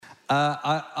About,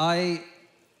 I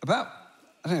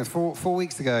don't know, four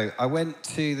weeks ago, I went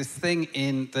to this thing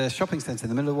in the shopping centre in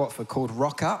the middle of Watford called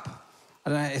Rock Up. I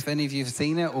don't know if any of you have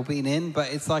seen it or been in,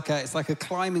 but it's like a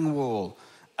climbing wall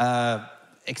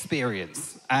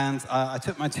experience. And I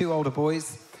took my two older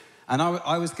boys, and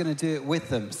I was going to do it with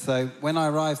them. So when I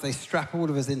arrived, they strap all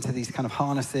of us into these kind of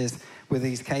harnesses with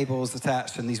these cables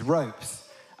attached and these ropes.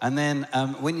 And then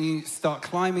when you start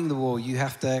climbing the wall, you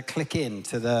have to click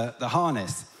into the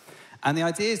harness. And the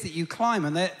idea is that you climb,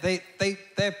 and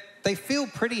they feel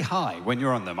pretty high when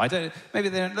you're on them. Maybe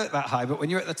they don't look that high, but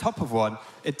when you're at the top of one,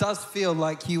 it does feel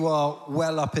like you are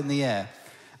well up in the air.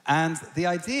 And the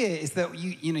idea is that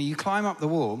you climb up the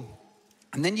wall,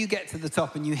 and then you get to the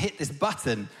top and you hit this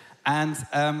button, and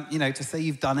to say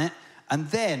you've done it. And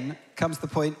then comes the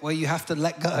point where you have to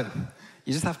let go.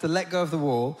 You just have to let go of the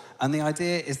wall. And the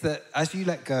idea is that as you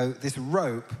let go, this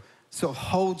rope sort of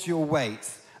holds your weight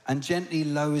and gently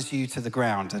lowers you to the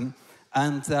ground.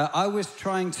 And I was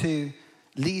trying to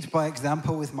lead by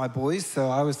example with my boys. So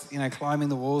I was, climbing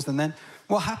the walls. And then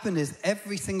what happened is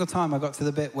every single time I got to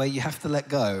the bit where you have to let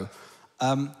go,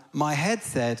 my head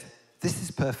said, this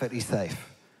is perfectly safe.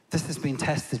 This has been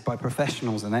tested by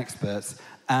professionals and experts,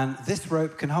 and this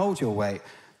rope can hold your weight.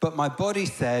 But my body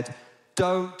said,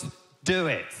 don't do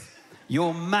it.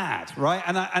 You're mad, right?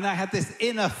 And I had this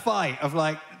inner fight of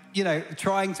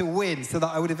trying to win so that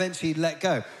I would eventually let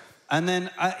go. And then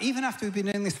even after we've been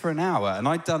doing this for an hour, and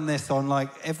I'd done this on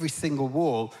every single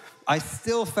wall, I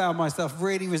still found myself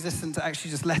really resistant to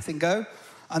actually just letting go.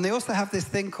 And they also have this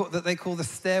thing that they call the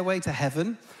stairway to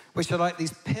heaven, which are like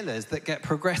these pillars that get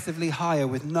progressively higher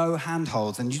with no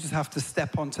handholds, and you just have to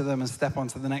step onto them and step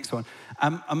onto the next one.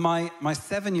 And my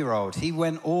 7-year-old, he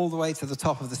went all the way to the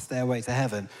top of the stairway to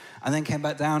heaven and then came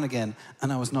back down again,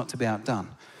 and I was not to be outdone.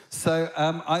 So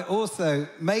I also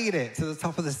made it to the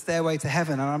top of the stairway to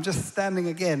heaven, and I'm just standing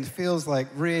again, feels like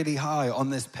really high on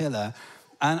this pillar.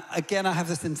 And again, I have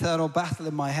this internal battle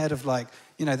in my head of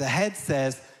the head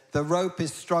says, the rope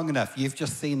is strong enough. You've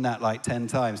just seen that 10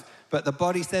 times. But the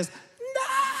body says,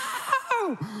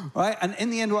 no! Right? And in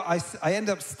the end, I end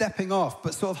up stepping off,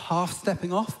 but sort of half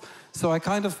stepping off. So I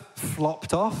kind of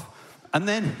flopped off. And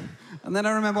then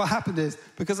I remember what happened is,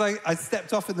 because I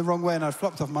stepped off in the wrong way and I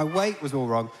flopped off, my weight was all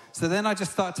wrong. So then I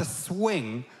just started to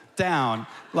swing down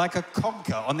like a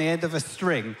conker on the end of a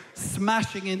string,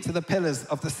 smashing into the pillars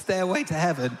of the stairway to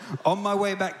heaven on my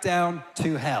way back down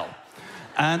to hell.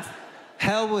 And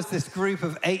hell was this group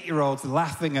of 8-year-olds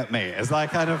laughing at me as I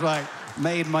kind of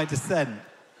made my descent.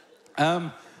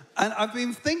 And I've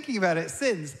been thinking about it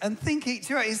since, and thinking,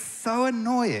 it's so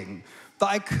annoying that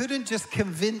I couldn't just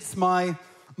convince my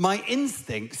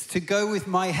instincts to go with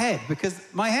my head, because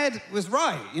my head was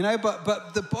right,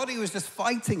 but the body was just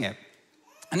fighting it.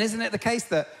 And isn't it the case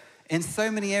that in so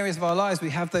many areas of our lives,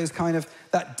 we have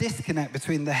that disconnect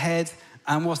between the head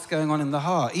and what's going on in the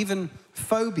heart? Even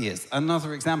phobias,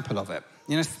 another example of it.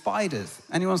 Spiders.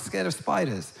 Anyone scared of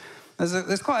spiders?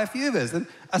 There's quite a few of us. And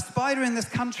a spider in this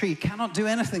country cannot do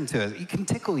anything to us. It can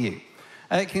tickle you.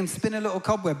 It can spin a little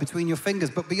cobweb between your fingers.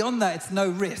 But beyond that, it's no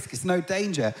risk. It's no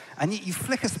danger. And yet you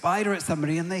flick a spider at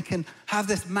somebody and they can have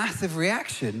this massive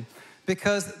reaction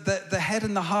because the head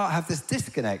and the heart have this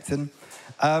disconnect. And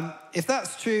if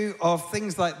that's true of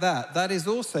things like that, that is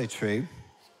also true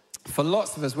for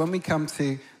lots of us when we come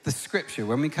to the scripture,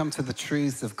 when we come to the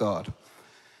truths of God.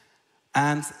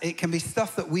 And it can be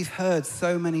stuff that we've heard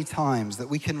so many times that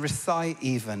we can recite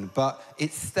even, but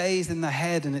it stays in the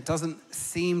head and it doesn't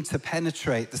seem to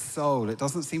penetrate the soul. It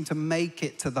doesn't seem to make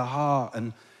it to the heart.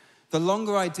 And the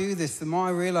longer I do this, the more I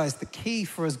realize the key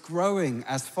for us growing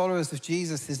as followers of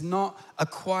Jesus is not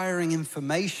acquiring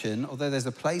information, although there's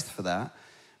a place for that,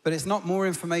 but it's not more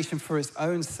information for its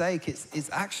own sake. It's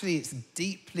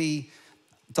deeply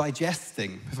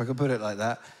digesting, if I could put it like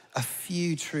that, a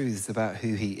few truths about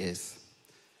who he is.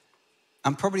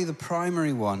 And probably the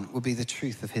primary one would be the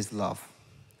truth of his love.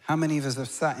 How many of us have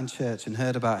sat in church and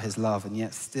heard about his love and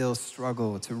yet still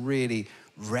struggle to really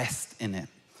rest in it?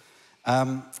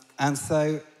 And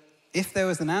so if there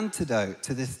was an antidote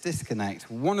to this disconnect,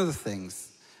 one of the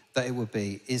things that it would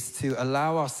be is to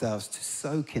allow ourselves to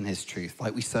soak in his truth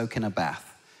like we soak in a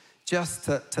bath. Just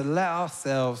to let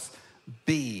ourselves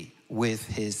be with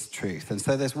his truth. And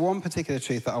so there's one particular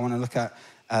truth that I want to look at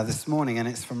this morning, and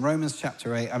it's from Romans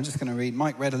chapter 8. I'm just going to read.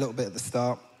 Mike read a little bit at the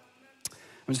start.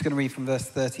 I'm just going to read from verse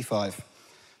 35.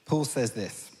 Paul says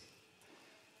this: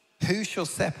 "Who shall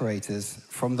separate us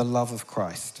from the love of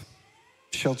Christ?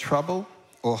 Shall trouble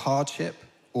or hardship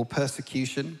or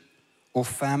persecution or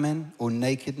famine or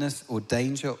nakedness or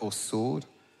danger or sword?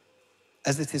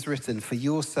 As it is written, for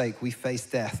your sake we face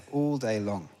death all day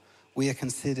long. we are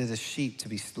considered as sheep to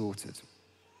be slaughtered.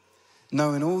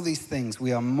 No, in all these things,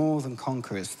 we are more than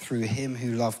conquerors through him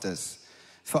who loved us.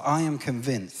 For I am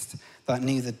convinced that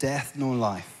neither death nor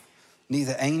life,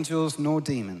 neither angels nor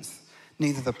demons,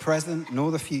 neither the present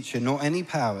nor the future, nor any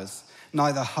powers,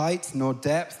 neither height nor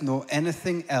depth nor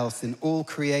anything else in all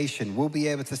creation will be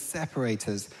able to separate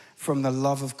us from the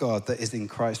love of God that is in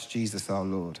Christ Jesus our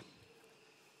Lord.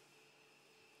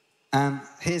 And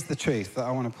here's the truth that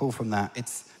I want to pull from that.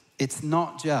 It's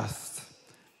not just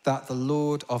that the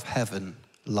Lord of heaven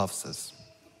loves us.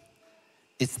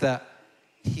 It's that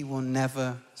he will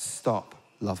never stop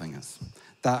loving us.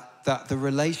 That the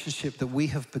relationship that we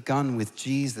have begun with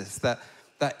Jesus, that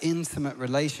intimate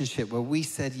relationship where we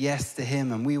said yes to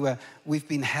him and we've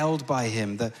been held by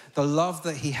him, the love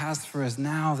that he has for us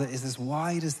now that is as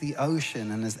wide as the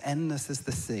ocean and as endless as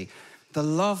the sea, the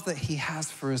love that he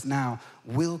has for us now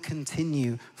will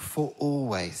continue for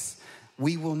always.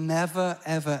 We will never,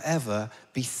 ever, ever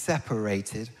be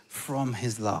separated from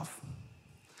his love.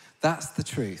 That's the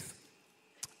truth.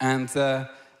 And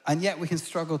yet we can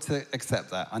struggle to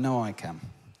accept that. I know I can.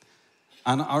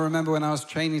 And I remember when I was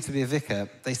training to be a vicar,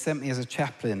 they sent me as a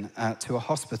chaplain to a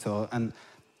hospital, and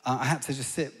I had to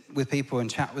just sit with people and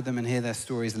chat with them and hear their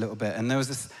stories a little bit. And there was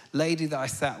this lady that I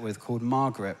sat with called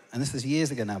Margaret, and this is years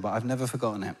ago now, but I've never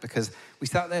forgotten it, because we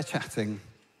sat there chatting,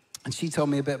 and she told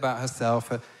me a bit about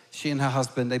herself. She and her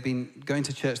husband, they'd been going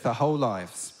to church their whole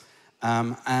lives,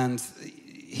 and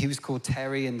he was called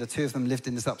Terry, and the two of them lived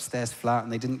in this upstairs flat,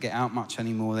 and they didn't get out much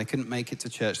anymore. They couldn't make it to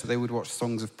church, so they would watch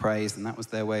songs of praise, and that was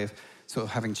their way of sort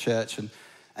of having church. And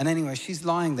anyway, she's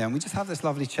lying there, and we just have this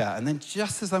lovely chat. And then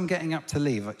just as I'm getting up to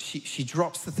leave, she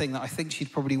drops the thing that I think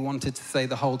she'd probably wanted to say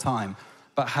the whole time,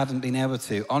 but hadn't been able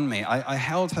to, on me. I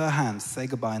held her hand to say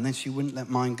goodbye, and then she wouldn't let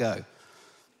mine go.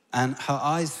 And her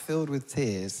eyes filled with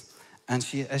tears, and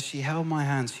as she held my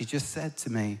hand, she just said to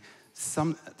me,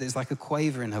 there's like a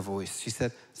quaver in her voice. She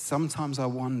said, "Sometimes I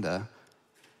wonder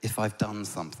if I've done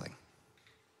something."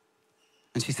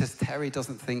 And she says, Terry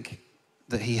doesn't think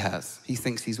that he has. He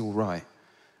thinks he's all right.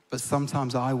 But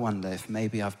sometimes I wonder if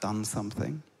maybe I've done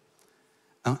something.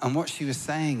 And what she was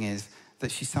saying is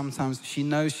that she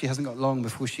knows she hasn't got long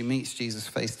before she meets Jesus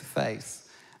face to face.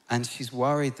 And she's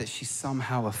worried that she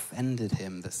somehow offended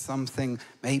him, that something,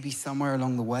 maybe somewhere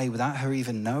along the way, without her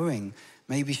even knowing,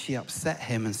 maybe she upset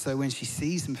him. And so when she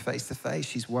sees him face to face,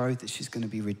 she's worried that she's going to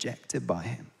be rejected by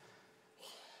him.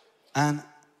 And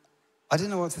I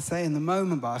didn't know what to say in the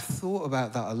moment, but I've thought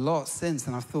about that a lot since.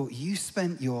 And I've thought, you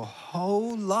spent your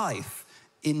whole life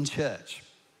in church,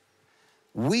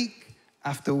 week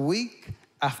after week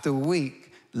after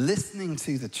week, listening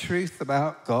to the truth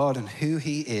about God and who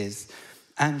he is.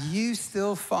 And you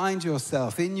still find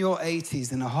yourself in your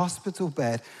 80s in a hospital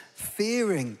bed,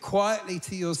 fearing quietly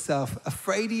to yourself,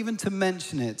 afraid even to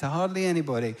mention it to hardly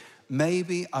anybody,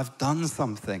 maybe I've done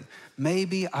something.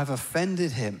 Maybe I've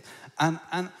offended him. And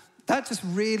that just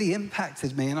really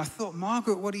impacted me. And I thought,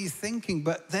 Margaret, what are you thinking?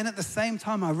 But then at the same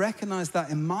time, I recognized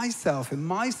that in myself, in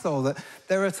my soul, that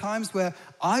there are times where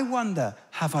I wonder,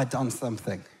 have I done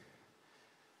something?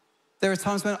 There are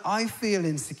times when I feel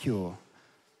insecure.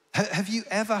 Have you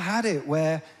ever had it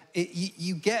where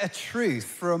you get a truth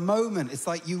for a moment? It's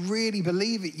like you really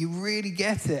believe it, you really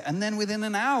get it. And then within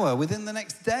an hour, within the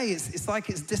next day, it's like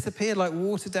it's disappeared like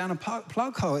water down a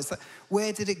plug hole. It's like,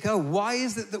 where did it go? Why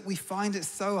is it that we find it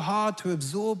so hard to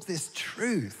absorb this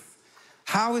truth?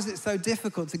 How is it so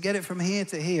difficult to get it from here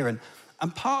to here?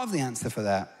 And part of the answer for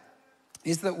that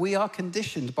is that we are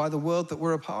conditioned by the world that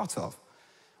we're a part of.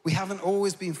 We haven't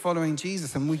always been following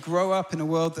Jesus, and we grow up in a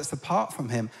world that's apart from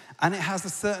him, and it has a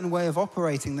certain way of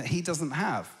operating that he doesn't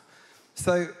have.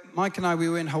 So Mike and I, we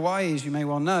were in Hawaii, as you may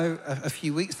well know, a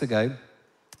few weeks ago,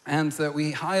 and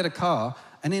we hired a car,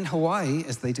 and in Hawaii,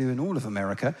 as they do in all of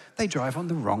America, they drive on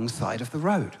the wrong side of the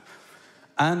road.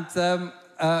 And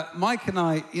Mike and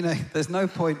I, there's no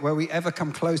point where we ever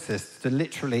come closest to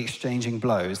literally exchanging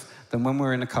blows than when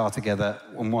we're in a car together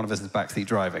and one of us is backseat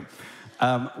driving.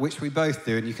 Which we both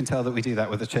do, and you can tell that we do that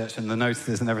with the church and the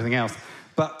notices and everything else.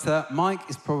 But Mike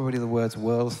is probably the world's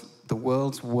worst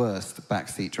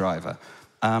backseat driver.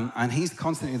 And he's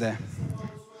constantly there.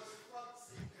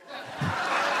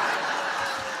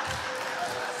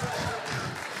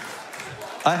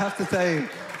 I have to tell you,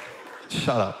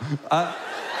 shut up.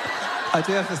 I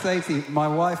do have to say to you, my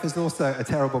wife is also a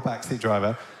terrible backseat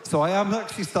driver. So I am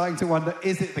actually starting to wonder,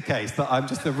 is it the case that I'm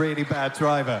just a really bad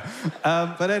driver?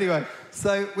 But anyway,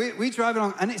 so we drive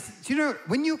along, and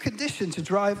when you're conditioned to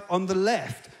drive on the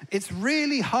left, it's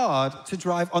really hard to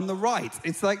drive on the right.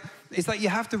 It's like you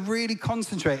have to really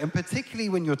concentrate, and particularly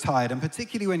when you're tired, and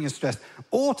particularly when you're stressed.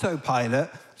 Autopilot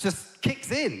just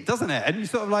kicks in, doesn't it? And you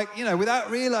sort of like, without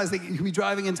realizing you can be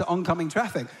driving into oncoming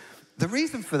traffic. The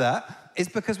reason for that is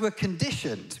because we're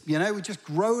conditioned. We've just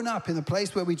grown up in a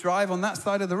place where we drive on that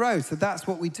side of the road. So that's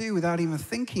what we do without even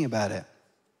thinking about it.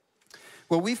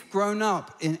 Well, we've grown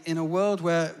up in a world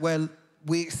where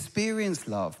we experience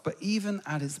love, but even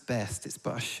at its best, it's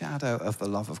but a shadow of the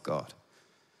love of God.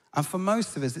 And for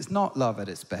most of us, it's not love at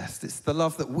its best. It's the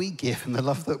love that we give and the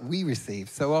love that we receive.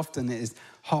 So often it is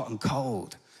hot and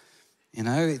cold.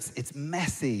 It's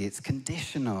messy, it's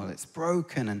conditional, it's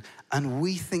broken, and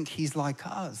we think he's like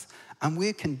us. And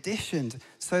we're conditioned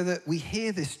so that we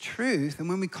hear this truth, and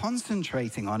when we're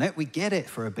concentrating on it, we get it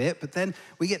for a bit, but then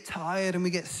we get tired and we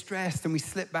get stressed and we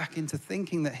slip back into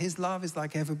thinking that his love is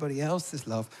like everybody else's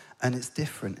love, and it's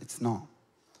different. It's not.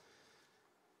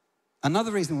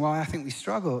 Another reason why I think we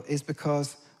struggle is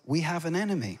because we have an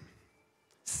enemy.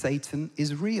 Satan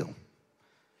is real,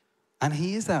 and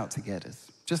he is out to get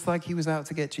us, just like he was out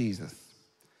to get Jesus.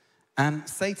 And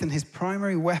Satan, his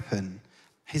primary weapon,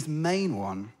 his main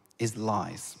one, is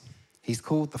lies. He's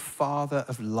called the father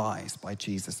of lies by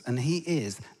Jesus, and he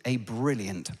is a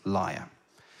brilliant liar.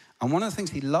 And one of the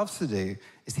things he loves to do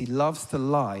is he loves to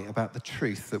lie about the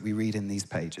truth that we read in these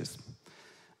pages.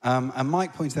 And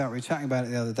Mike pointed out, we were chatting about it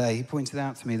the other day, he pointed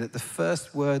out to me that the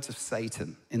first words of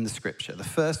Satan in the scripture, the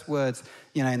first words,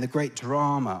 in the great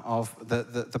drama of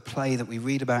the play that we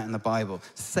read about in the Bible,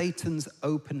 Satan's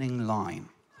opening line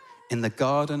in the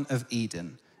Garden of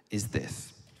Eden is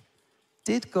this: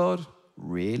 did God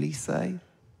really say?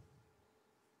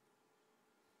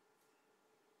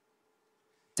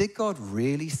 Did God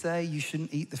really say you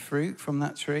shouldn't eat the fruit from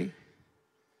that tree?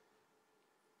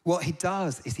 What he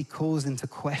does is he calls into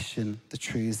question the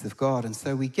truths of God. And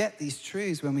so we get these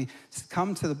truths when we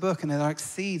come to the book, and they're like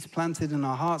seeds planted in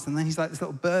our hearts. And then he's like this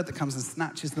little bird that comes and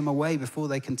snatches them away before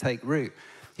they can take root.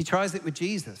 He tries it with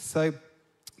Jesus. So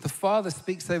the Father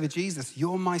speaks over Jesus,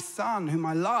 "You're my son whom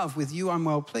I love. With you I'm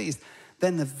well pleased."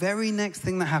 Then the very next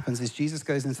thing that happens is Jesus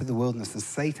goes into the wilderness and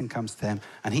Satan comes to him,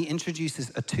 and he introduces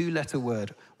a 2-letter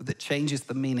word that changes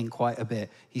the meaning quite a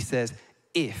bit. He says,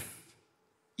 "If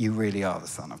you really are the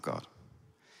Son of God."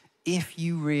 If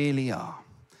you really are.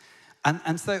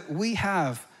 And so we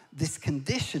have this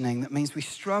conditioning that means we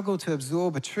struggle to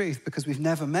absorb a truth because we've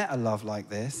never met a love like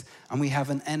this, and we have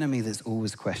an enemy that's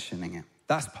always questioning it.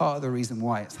 That's part of the reason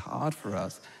why it's hard for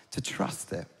us to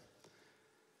trust it.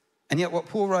 And yet what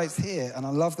Paul writes here, and I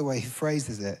love the way he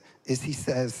phrases it, is he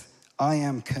says, "I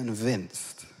am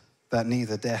convinced that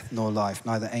neither death nor life,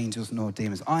 neither angels nor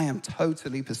demons." I am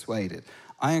totally persuaded.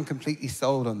 I am completely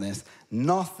sold on this.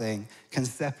 Nothing can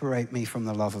separate me from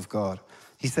the love of God.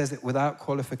 He says it without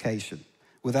qualification,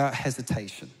 without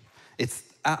hesitation. It's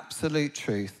absolute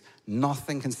truth.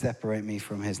 Nothing can separate me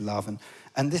from his love.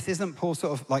 And this isn't Paul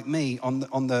sort of like me on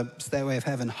the stairway of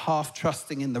heaven, half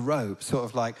trusting in the rope, sort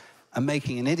of like and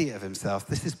making an idiot of himself.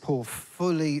 This is Paul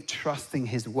fully trusting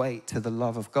his weight to the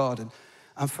love of God.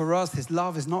 And for us, his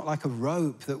love is not like a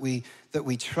rope that we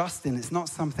trust in. It's not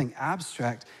something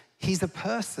abstract. He's a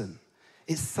person.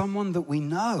 It's someone that we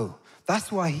know.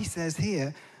 That's why he says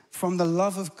here, "From the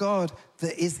love of God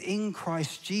that is in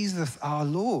Christ Jesus our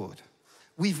Lord."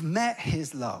 We've met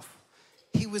his love.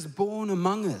 He was born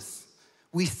among us.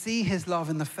 We see his love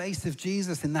in the face of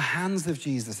Jesus, in the hands of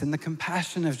Jesus, in the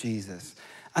compassion of Jesus.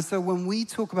 And so when we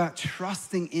talk about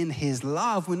trusting in his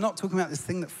love, we're not talking about this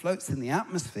thing that floats in the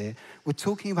atmosphere. We're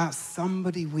talking about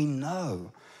somebody we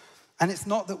know. And it's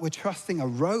not that we're trusting a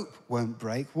rope won't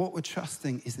break. What we're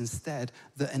trusting is instead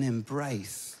that an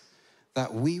embrace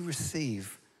that we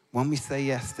receive when we say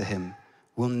yes to him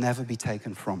will never be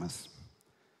taken from us.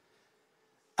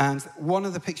 And one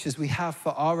of the pictures we have for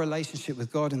our relationship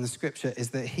with God in the scripture is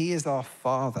that he is our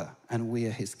father and we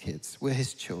are his kids. We're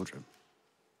his children.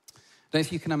 I don't know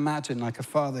if you can imagine like a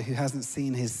father who hasn't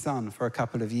seen his son for a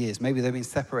couple of years. Maybe they've been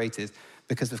separated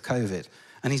because of COVID,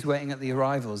 and he's waiting at the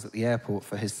arrivals at the airport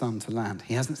for his son to land.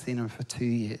 He hasn't seen him for 2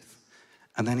 years.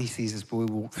 And then he sees his boy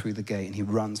walk through the gate, and he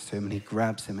runs to him, and he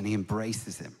grabs him, and he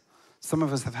embraces him. Some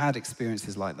of us have had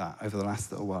experiences like that over the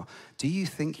last little while. Do you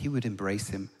think he would embrace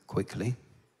him quickly?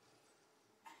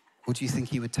 Or do you think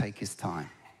he would take his time?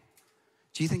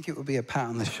 Do you think it would be a pat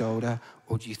on the shoulder,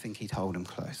 or do you think he'd hold him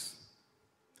close?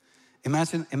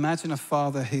 Imagine a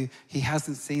father who he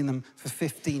hasn't seen them for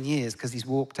 15 years because he's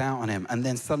walked out on him, and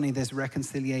then suddenly there's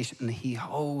reconciliation and he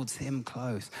holds him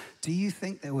close. Do you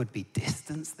think there would be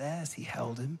distance there as he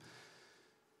held him?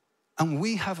 And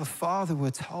we have a father,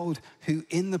 we're told, who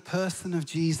in the person of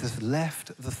Jesus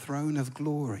left the throne of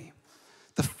glory.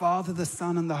 The Father, the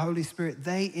Son, and the Holy Spirit,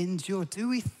 they endure. Do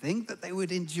we think that they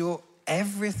would endure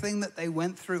everything that they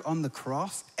went through on the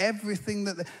cross, everything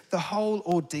that the whole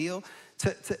ordeal,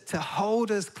 to hold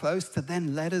us close, to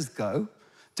then let us go?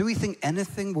 Do we think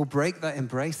anything will break that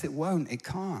embrace? It won't. It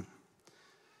can't.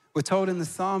 We're told in the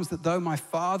Psalms that though my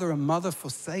father and mother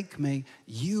forsake me,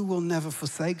 you will never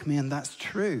forsake me, and that's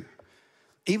true.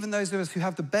 Even those of us who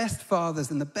have the best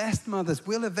fathers and the best mothers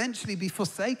will eventually be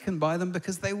forsaken by them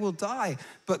because they will die.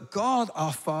 But God,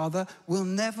 our Father, will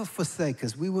never forsake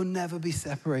us. We will never be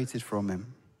separated from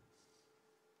him.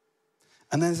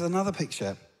 And there's another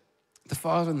picture. The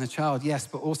father and the child, yes,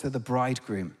 but also the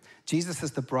bridegroom. Jesus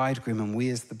is the bridegroom and we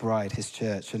as the bride, his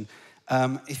church. And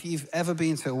if you've ever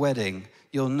been to a wedding,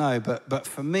 you'll know, but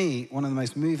for me, one of the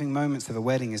most moving moments of a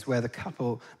wedding is where the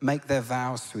couple make their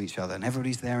vows to each other and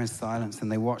everybody's there in silence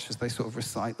and they watch as they sort of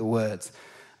recite the words.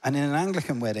 And in an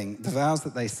Anglican wedding, the vows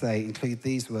that they say include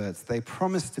these words. They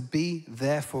promise to be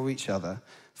there for each other,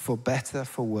 for better,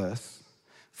 for worse,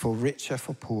 for richer,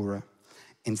 for poorer,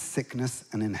 in sickness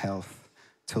and in health,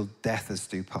 till death us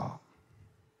do part.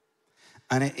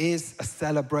 And it is a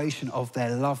celebration of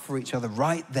their love for each other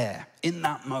right there, in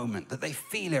that moment, that they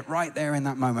feel it right there in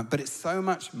that moment. But it's so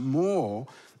much more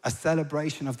a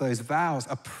celebration of those vows,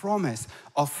 a promise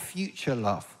of future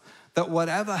love, that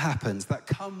whatever happens, that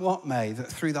come what may, that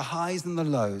through the highs and the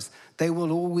lows, they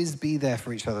will always be there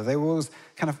for each other. They will always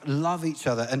kind of love each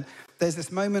other. And there's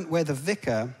this moment where the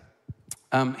vicar,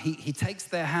 he takes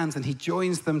their hands and he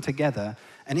joins them together.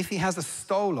 And if he has a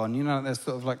stole on, you know, there's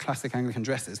sort of like classic Anglican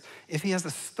dresses. If he has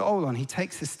a stole on, he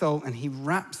takes his stole and he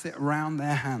wraps it around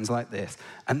their hands like this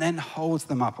and then holds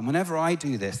them up. And whenever I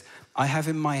do this, I have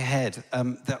in my head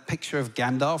that picture of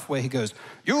Gandalf where he goes,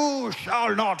 "You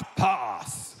shall not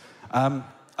pass."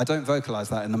 I don't vocalize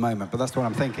that in the moment, but that's what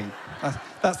I'm thinking.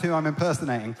 That's who I'm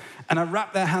impersonating. And I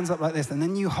wrap their hands up like this, and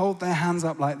then you hold their hands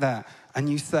up like that, and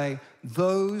you say,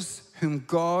 "Those whom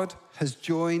God has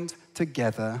joined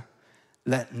together,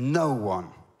 let no one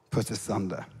put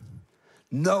asunder.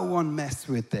 No one mess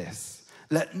with this.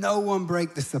 Let no one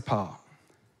break this apart."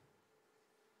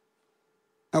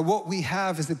 Now, what we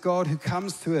have is a God who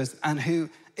comes to us and who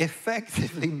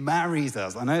effectively marries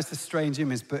us. I know it's a strange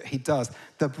image, but he does.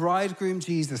 The bridegroom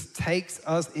Jesus takes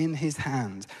us in his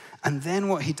hand. And then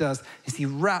what he does is he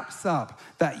wraps up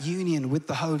that union with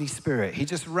the Holy Spirit. He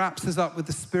just wraps us up with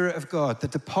the Spirit of God, the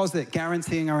deposit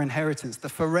guaranteeing our inheritance, the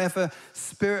forever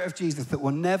Spirit of Jesus that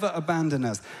will never abandon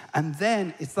us. And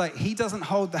then it's like he doesn't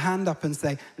hold the hand up and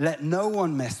say, "Let no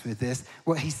one mess with this."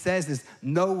 What he says is,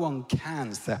 no one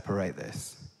can separate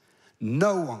this.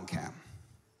 No one can.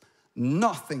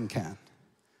 Nothing can.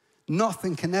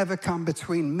 Nothing can ever come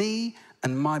between me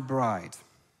and my bride.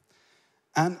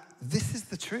 And this is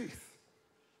the truth.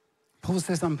 Paul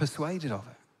says, I'm persuaded of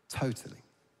it, totally.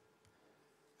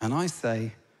 And I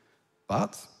say,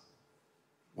 but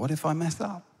what if I mess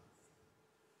up?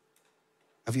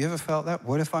 Have you ever felt that?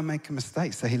 What if I make a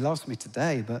mistake? So he loves me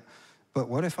today, but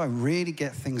what if I really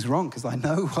get things wrong? Because I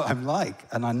know what I'm like,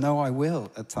 and I know I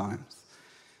will at times.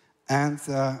 And,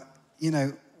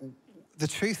 the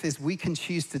truth is we can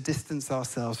choose to distance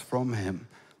ourselves from him,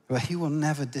 but he will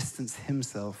never distance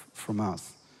himself from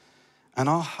us. And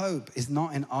our hope is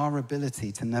not in our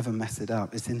ability to never mess it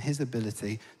up. It's in his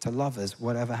ability to love us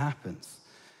whatever happens.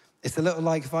 It's a little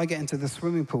like if I get into the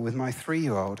swimming pool with my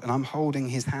 3-year-old and I'm holding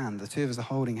his hand, the two of us are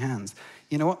holding hands.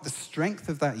 You know what? The strength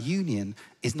of that union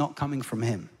is not coming from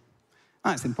him.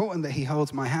 Now, it's important that he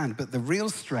holds my hand, but the real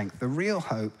strength, the real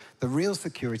hope, the real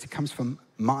security comes from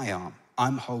my arm.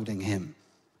 I'm holding him.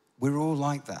 We're all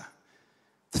like that.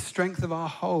 The strength of our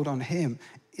hold on him,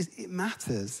 it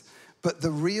matters. But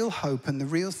the real hope and the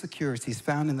real security is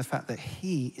found in the fact that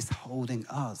he is holding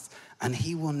us and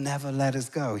he will never let us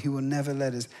go. He will never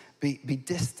let us be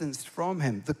distanced from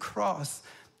him. The cross,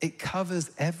 it covers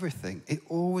everything. It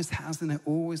always has and it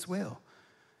always will.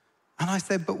 And I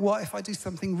said, but what if I do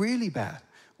something really bad?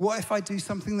 What if I do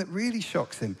something that really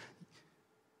shocks him?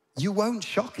 You won't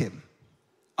shock him.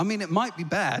 I mean, it might be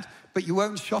bad, but you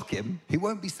won't shock him. He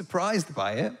won't be surprised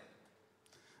by it.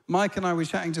 Mike and I were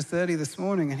chatting just earlier this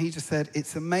morning, and he just said,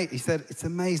 it's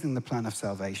amazing the plan of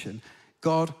salvation.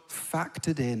 God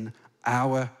factored in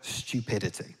our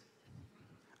stupidity.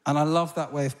 And I love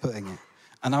that way of putting it.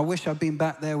 And I wish I'd been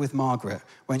back there with Margaret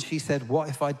when she said, what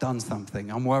if I'd done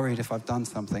something? I'm worried if I've done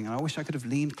something. And I wish I could have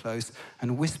leaned close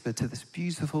and whispered to this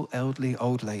beautiful elderly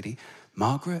old lady,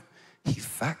 Margaret, he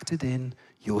factored in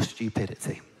your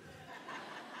stupidity.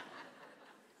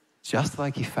 Just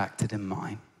like he factored in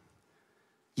mine.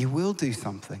 You will do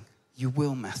something. You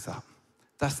will mess up.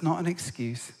 That's not an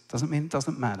excuse. Doesn't mean it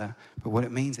doesn't matter. But what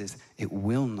it means is it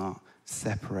will not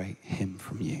separate him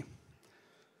from you.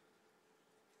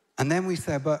 And then we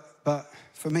say, but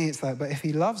for me, it's like, but if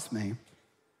he loves me,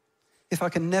 if I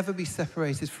can never be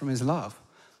separated from his love,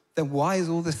 then why is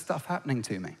all this stuff happening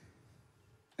to me?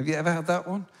 Have you ever had that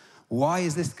one? Why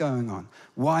is this going on?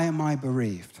 Why am I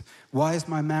bereaved? Why is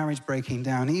my marriage breaking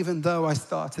down, even though I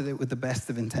started it with the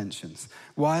best of intentions?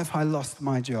 Why have I lost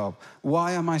my job?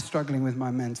 Why am I struggling with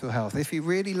my mental health? If he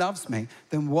really loves me,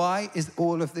 then why is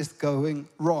all of this going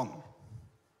wrong?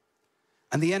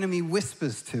 And the enemy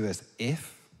whispers to us,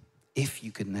 if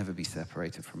you could never be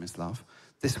separated from his love,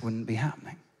 this wouldn't be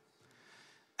happening.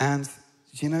 And,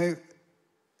 you know,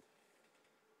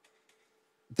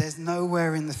 there's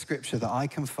nowhere in the scripture that I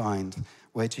can find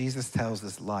where Jesus tells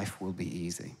us life will be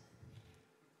easy.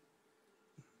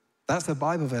 That's a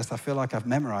Bible verse I feel like I've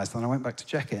memorized, and I went back to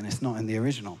check it, and it's not in the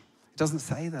original. It doesn't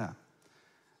say that.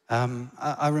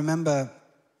 I remember,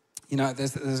 you know,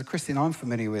 there's a Christian I'm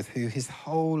familiar with who his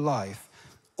whole life,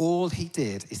 all he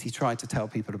did is he tried to tell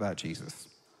people about Jesus.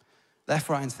 Left,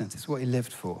 right, and center. It's what he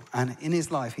lived for. And in his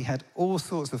life, he had all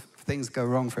sorts of things go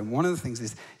wrong for him. One of the things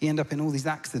is he ended up in all these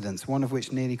accidents, one of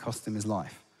which nearly cost him his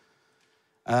life.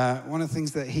 One of the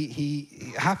things that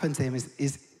he happened to him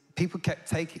is people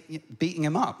kept beating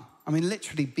him up. I mean,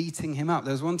 literally beating him up.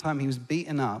 There was one time he was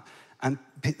beaten up, and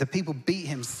the people beat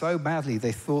him so badly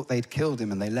they thought they'd killed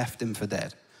him, and they left him for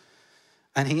dead.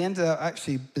 And he ended up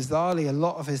actually, bizarrely, a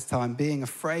lot of his time being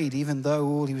afraid, even though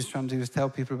all he was trying to do was tell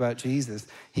people about Jesus.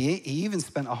 He even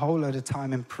spent a whole load of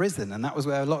time in prison, and that was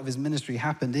where a lot of his ministry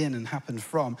happened in and happened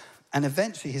from. And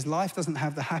eventually, his life doesn't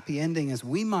have the happy ending as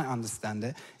we might understand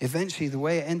it. Eventually, the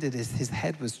way it ended is his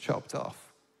head was chopped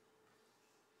off.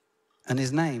 And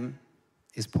his name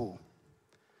is Paul.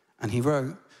 And he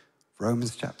wrote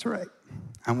Romans chapter 8.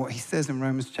 And what he says in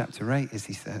Romans chapter 8 is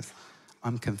he says,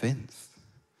 I'm convinced.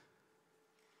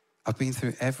 I've been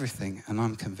through everything, and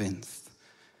I'm convinced.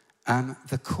 And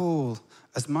the call,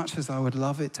 as much as I would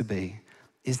love it to be,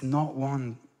 is not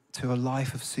one to a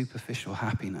life of superficial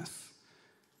happiness.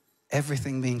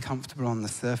 Everything being comfortable on the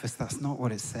surface, that's not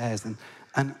what it says.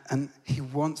 And he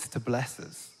wants to bless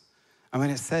us. I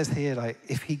mean, it says here, like,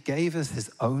 if he gave us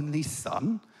his only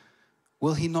son,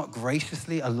 will he not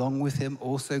graciously, along with him,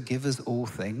 also give us all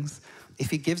things? If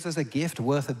he gives us a gift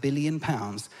worth £1 billion,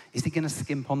 is he going to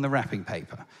skimp on the wrapping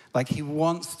paper? Like, he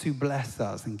wants to bless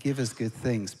us and give us good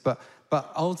things. But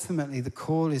ultimately, the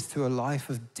call is to a life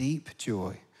of deep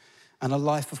joy and a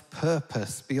life of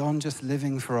purpose beyond just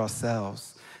living for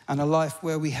ourselves, and a life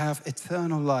where we have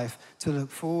eternal life to look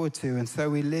forward to. And so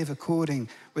we live according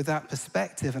with that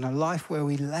perspective, and a life where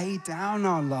we lay down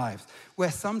our lives,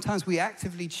 where sometimes we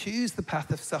actively choose the path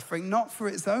of suffering, not for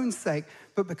its own sake,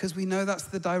 but because we know that's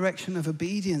the direction of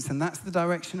obedience, and that's the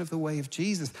direction of the way of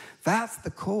Jesus. That's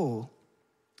the call.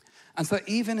 And so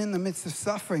even in the midst of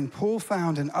suffering, Paul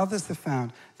found, and others have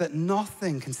found, that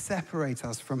nothing can separate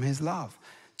us from his love.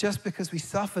 Just because we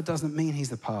suffer doesn't mean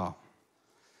he's apart.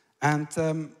 And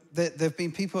there have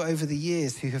been people over the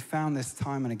years who have found this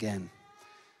time and again.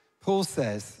 Paul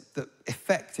says that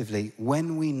effectively,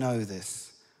 when we know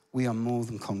this, we are more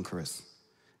than conquerors,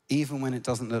 even when it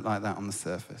doesn't look like that on the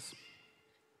surface.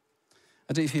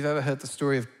 I don't know if you've ever heard the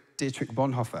story of Dietrich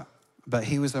Bonhoeffer, but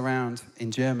he was around in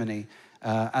Germany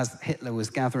as Hitler was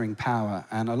gathering power,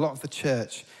 and a lot of the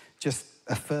church just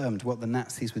affirmed what the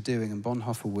Nazis were doing, and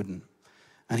Bonhoeffer wouldn't.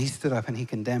 And he stood up and he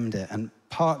condemned it. And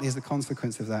partly as a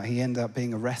consequence of that, he ended up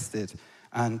being arrested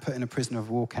and put in a prisoner of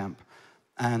war camp.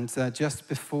 And just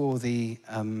before the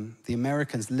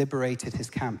Americans liberated his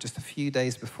camp, just a few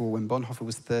days before, when Bonhoeffer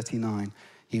was 39,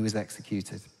 he was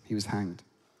executed. He was hanged.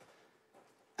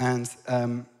 And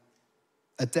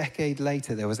a decade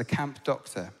later, there was a camp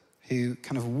doctor who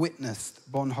kind of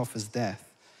witnessed Bonhoeffer's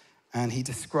death. And he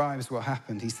describes what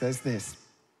happened. He says this: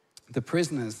 the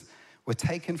prisoners were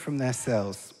taken from their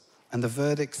cells, and the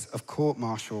verdicts of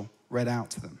court-martial read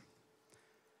out to them.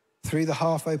 Through the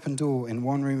half-open door in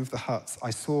one room of the huts,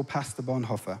 I saw Pastor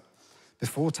Bonhoeffer,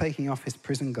 before taking off his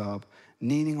prison garb,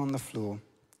 kneeling on the floor,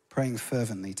 praying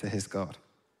fervently to his God.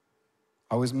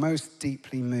 I was most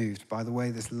deeply moved by the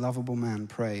way this lovable man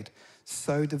prayed,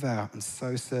 so devout and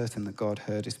so certain that God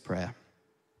heard his prayer.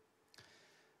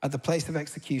 At the place of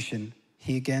execution,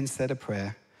 he again said a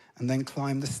prayer and then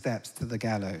climbed the steps to the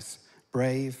gallows,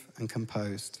 brave and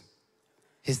composed.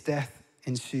 His death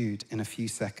ensued in a few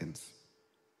seconds.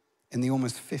 In the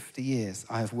almost 50 years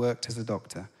I have worked as a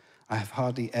doctor, I have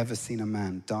hardly ever seen a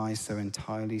man die so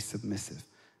entirely submissive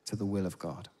to the will of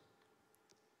God.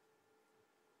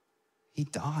 He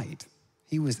died.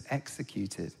 He was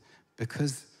executed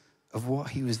because of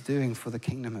what he was doing for the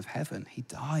kingdom of heaven. He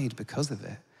died because of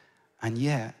it. And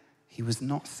yet, he was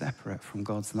not separate from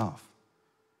God's love.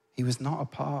 He was not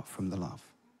apart from the love.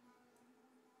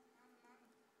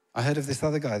 I heard of this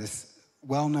other guy, this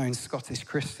well-known Scottish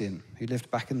Christian who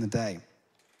lived back in the day.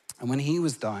 And when he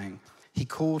was dying, he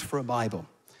called for a Bible.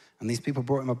 And these people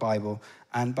brought him a Bible.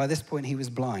 And by this point, he was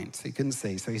blind, so he couldn't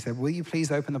see. So he said, will you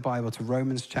please open the Bible to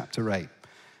Romans chapter 8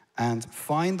 and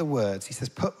find the words. He says,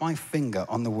 put my finger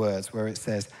on the words where it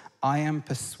says, I am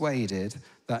persuaded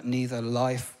that neither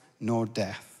life nor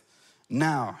death.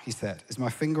 Now, he said, is my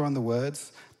finger on the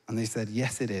words? And they said,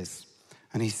 yes, it is.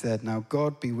 And he said, now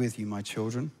God be with you, my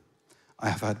children. I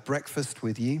have had breakfast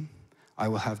with you. I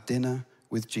will have dinner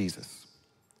with Jesus.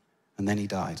 And then he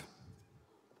died.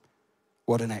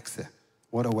 What an exit.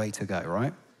 What a way to go,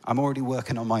 right? I'm already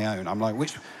working on my own. I'm like,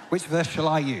 which verse shall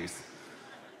I use?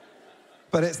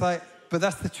 But it's like, but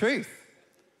that's the truth.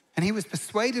 And he was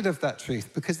persuaded of that truth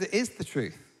because it is the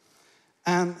truth.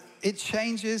 And it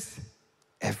changes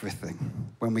everything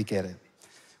when we get it.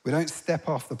 We don't step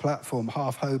off the platform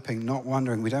half hoping, not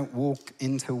wondering. We don't walk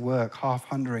into work half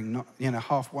wondering,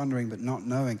 half wondering but not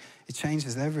knowing. It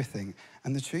changes everything.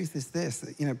 And the truth is this,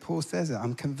 that, Paul says it,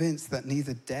 I'm convinced that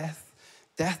neither death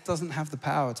doesn't have the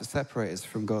power to separate us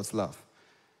from God's love,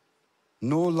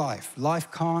 nor life.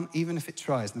 Life can't, even if it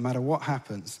tries, no matter what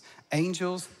happens.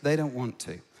 Angels, they don't want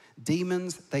to.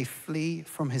 Demons, they flee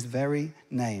from his very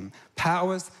name.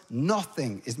 Powers,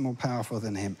 nothing is more powerful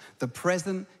than him. The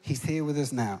present, he's here with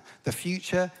us now. The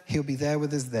future, he'll be there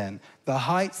with us then. The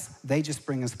heights, they just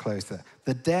bring us closer.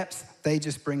 The depths, they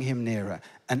just bring him nearer.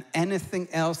 And anything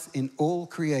else in all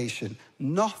creation,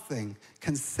 nothing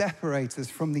can separate us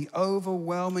from the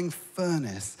overwhelming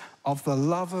furnace of the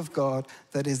love of God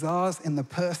that is ours in the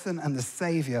person and the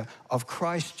Savior of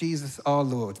Christ Jesus our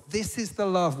Lord. This is the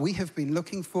love we have been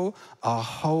looking for our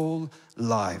whole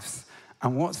lives.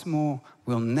 And what's more,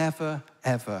 we'll never,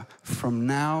 ever, from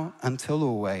now until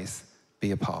always,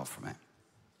 be apart from it.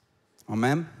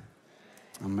 Amen?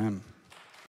 Amen.